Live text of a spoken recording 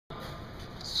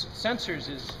sensors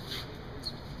is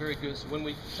very good. So when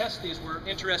we test these, we're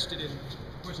interested in,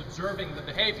 of course, observing the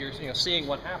behaviors, seeing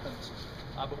what happens.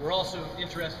 But we're also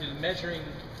interested in measuring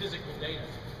physical data.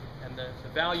 And the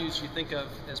values you think of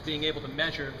as being able to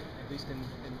measure, at least in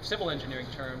civil engineering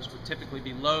terms, would typically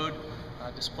be load,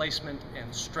 displacement,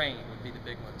 and strain would be the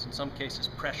big ones. In some cases,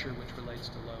 pressure, which relates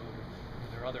to load.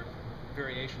 There are other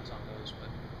variations on those, but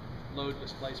load,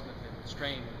 displacement, and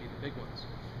strain would be the big ones.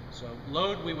 So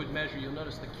load we would measure, you'll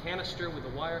notice the canister with the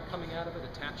wire coming out of it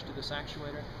attached to this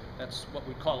actuator. That's what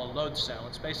we call a load cell.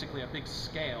 It's basically a big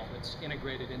scale that's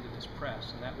integrated into this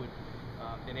press, and that would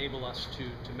enable us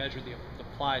to measure the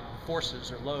applied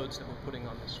forces or loads that we're putting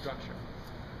on this structure.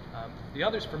 The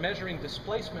others, for measuring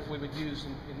displacement, we would use,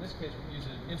 in this case, we use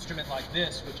an instrument like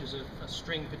this, which is a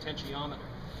string potentiometer.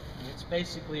 And it's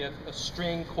basically a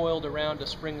string coiled around a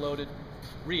spring-loaded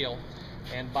reel,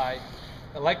 and by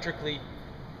electrically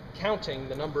counting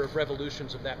the number of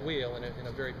revolutions of that wheel in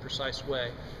a very precise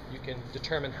way, you can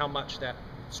determine how much that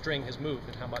string has moved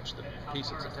and how much the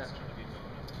piece it's attached to.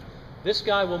 This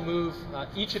guy will move,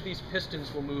 each of these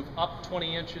pistons will move up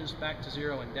 20 inches, back to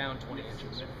 0, and down 20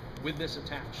 inches with this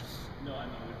attached. No, I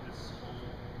mean with this whole...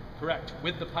 Correct,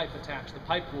 with the pipe attached. The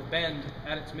pipe will bend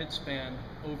at its midspan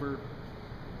over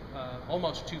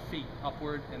almost 2 feet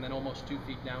upward and then almost 2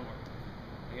 feet downward.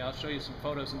 I'll show you some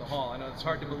photos in the hall. I know it's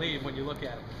hard to believe when you look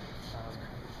at it.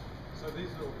 So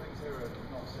these little things here are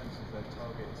not sensors, they're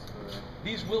targets for...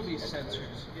 These will be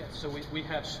sensors, yes. So we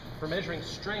have, for measuring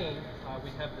strain, we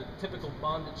have the typical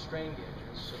bonded strain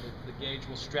gauges. So the gauge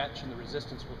will stretch and the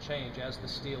resistance will change as the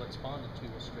steel it's bonded to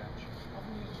will stretch.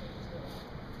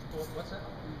 What's that?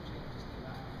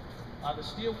 The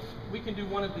steel, we can do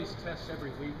one of these tests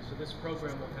every week. So this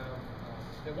program will have,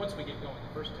 and once we get going,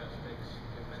 the first test takes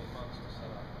many months to set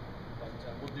up. But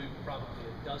we'll do probably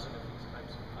a dozen of these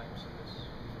types of pipes in this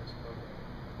program.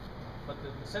 But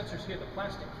the sensors here, the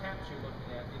plastic caps you're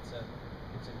looking at, it's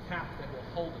a cap that will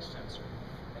hold a sensor.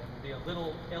 And it will be a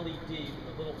little LED with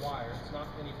a little wire. It's not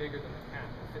any bigger than the cap.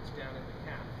 It fits down in the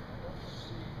cap. I don't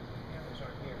see, the cameras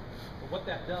aren't here. But what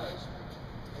that does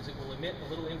is it will emit a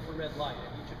little infrared light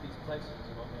at each of these places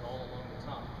and all along the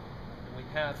top. And we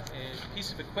have a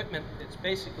piece of equipment that's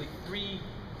basically 3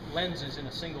 lenses in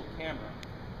a single camera,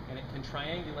 and it can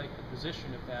triangulate the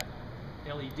position of that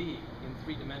LED in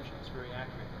 3 dimensions very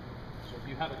accurately. So if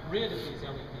you have a grid of these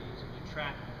LEDs and you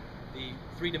track the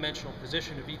 3-dimensional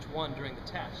position of each one during the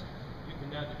test, you can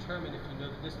now determine, if you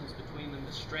know the distance between them,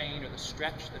 the strain or the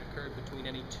stretch that occurred between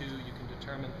any 2, you can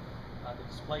determine the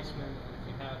displacement, and if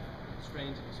you have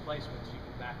strains and displacements, you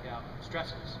can back out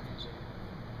stresses using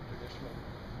traditional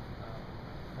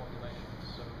formulations.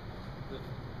 So the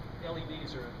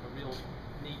LEDs are a real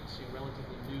neat,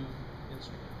 relatively new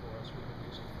instrument for us. We've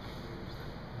been using